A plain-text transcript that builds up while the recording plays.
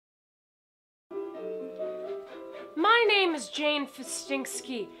My name is Jane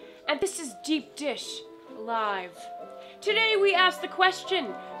Fitstinksky, and this is Deep Dish Live. Today we ask the question,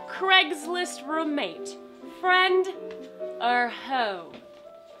 Craigslist roommate, friend or hoe?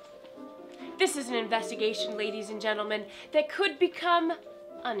 This is an investigation, ladies and gentlemen, that could become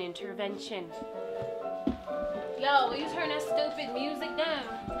an intervention. Yo, will you turn that stupid music down?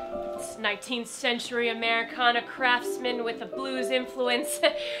 It's 19th century Americana craftsman with a blues influence.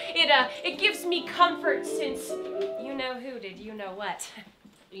 It gives me comfort since you know who did you know what.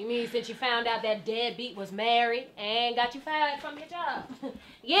 You mean since you found out that deadbeat was married and got you fired from your job?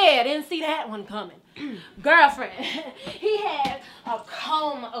 Yeah, didn't see that one coming. Girlfriend, he had a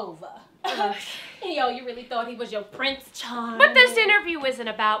comb over. Yo, you really thought he was your Prince Charming? But this interview isn't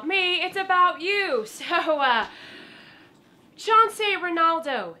about me, it's about you. So, Chauncey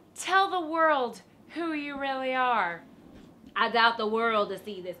Ronaldo, tell the world who you really are. I doubt the world to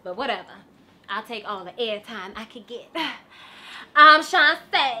see this, but whatever. I'll take all the airtime I could get. I'm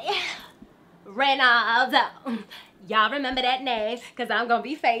Chauncey Ronaldo. Y'all remember that name, because I'm going to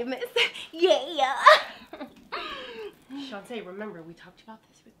be famous. Yeah. Chauncey, remember, we talked about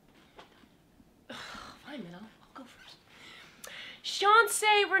this with... Fine, man, I'll go first.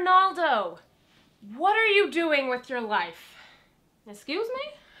 Chauncey Ronaldo, what are you doing with your life? Excuse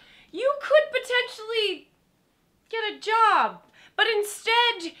me? You could potentially get a job, but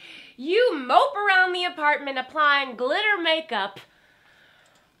instead you mope around the apartment applying glitter makeup,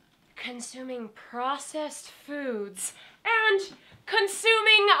 consuming processed foods, and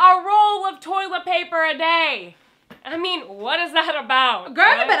consuming a roll of toilet paper a day. I mean, what is that about?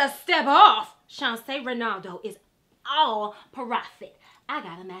 Girl, you better step off. Chauncey Ronaldo is all profit. I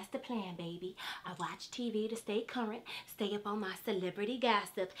got a master plan, baby. I watch TV to stay current, stay up on my celebrity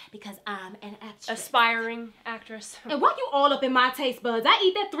gossip because I'm an actress. Aspiring actress. And why you all up in my taste buds? I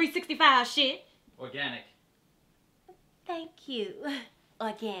eat that 365 shit. Organic. Thank you.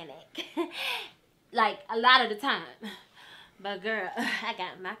 Organic. Like a lot of the time. But girl, I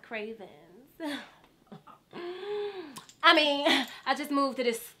got my cravings. I mean, I just moved to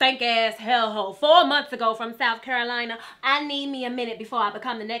this stink-ass hellhole 4 months ago from South Carolina. I need me a minute before I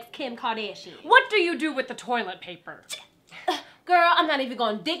become the next Kim Kardashian. What do you do with the toilet paper? Girl, I'm not even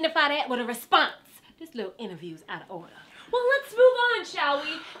going to dignify that with a response. This little interview's out of order. Well, let's move on, shall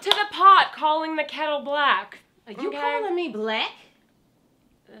we? To the pot calling the kettle black. Are you calling me black?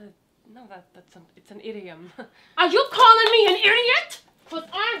 No, it's an idiom. Are you calling me an idiot? Because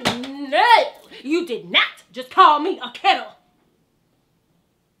I know you did not just call me a kettle.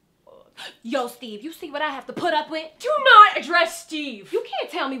 Yo, Steve, you see what I have to put up with? Do not address Steve. You can't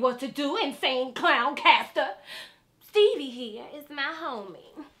tell me what to do, insane clown caster. Stevie here is my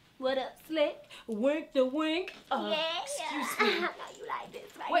homie. What up, Slick? Wink the wink. Excuse me. I know you like this,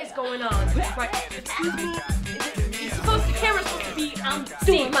 right? What is going on? Right. Excuse me. The camera's supposed to be on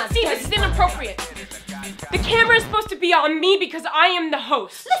Steve. Steve, this is inappropriate. The camera is supposed to be on me because I am the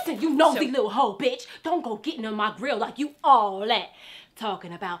host. Listen, you nosy little hoe, bitch. Don't go getting on my grill like you all that.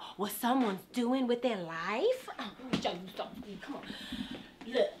 Talking about what someone's doing with their life. Let me show you something. Come on.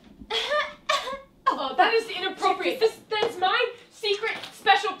 Look. Oh, that is inappropriate. That's my secret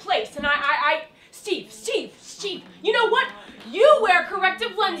special place. And Steve, you know what? You wear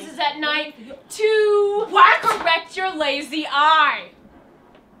corrective lenses at night to correct your lazy eye.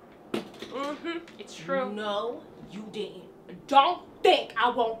 It's true. No, you didn't. Don't think I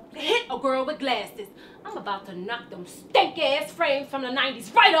won't hit a girl with glasses. I'm about to knock them stink-ass frames from the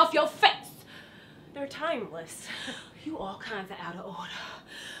 90s right off your face. They're timeless. You all kinds of out of order.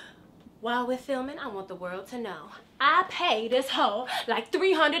 While we're filming, I want the world to know I pay this hoe like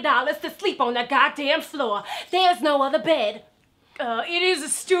 $300 to sleep on the goddamn floor. There's no other bed. It is a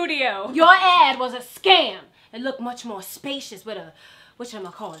studio. Your ad was a scam. It looked much more spacious with a,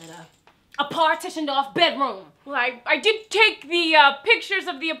 a partitioned off bedroom. Well, I did take the pictures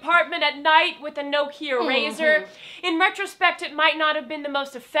of the apartment at night with a Nokia razor. In retrospect, it might not have been the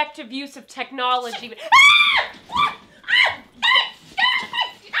most effective use of technology.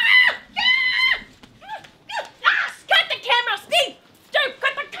 Cut the camera, Steve! Steve,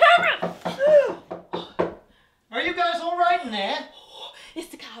 cut the camera! Are you guys all right in there? It's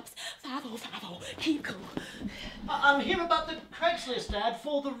the cops. 5050. Keep cool. I'm here about the Craigslist ad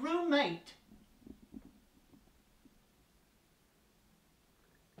for the roommate.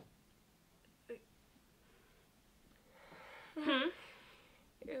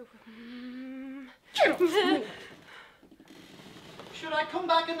 Should I come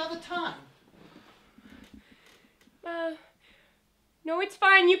back another time? No, it's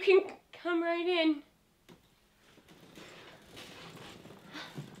fine. You can come right in.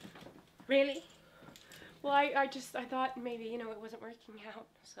 Really? Well, I thought maybe, you know, it wasn't working out.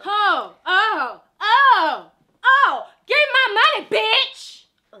 So. Give me my money, bitch!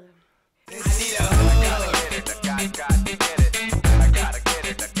 I need a hug. I got to get it. I gotta get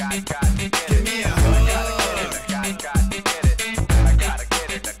it. I got to get it. Give me a hug. I got to get it. I gotta get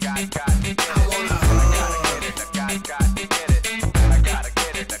it. I got to get it. I want a hug. I got to get it. I gotta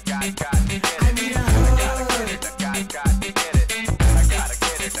get it. I got to get it. I need a hug. I got to get it. I gotta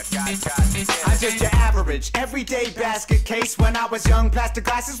get it. I got to get it. I'm just your average, everyday basket case. When I was young, plastic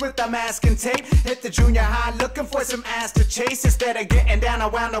glasses with a mask and tape. Hit the junior high looking for some ass to chase. Instead of getting down, I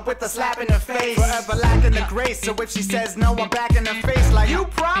wound up with a slap in the face. Forever lacking the grace, so if she says no, I'm back in the face like you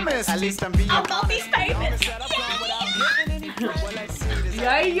promised. At least I'm being honest. These famous.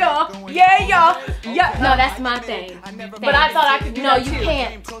 Yeah. No, that's my thing. But I thought I could do No, that you too.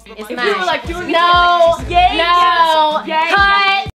 can't. It's If mine. we were like doing No. yeah, No. yeah, Cut.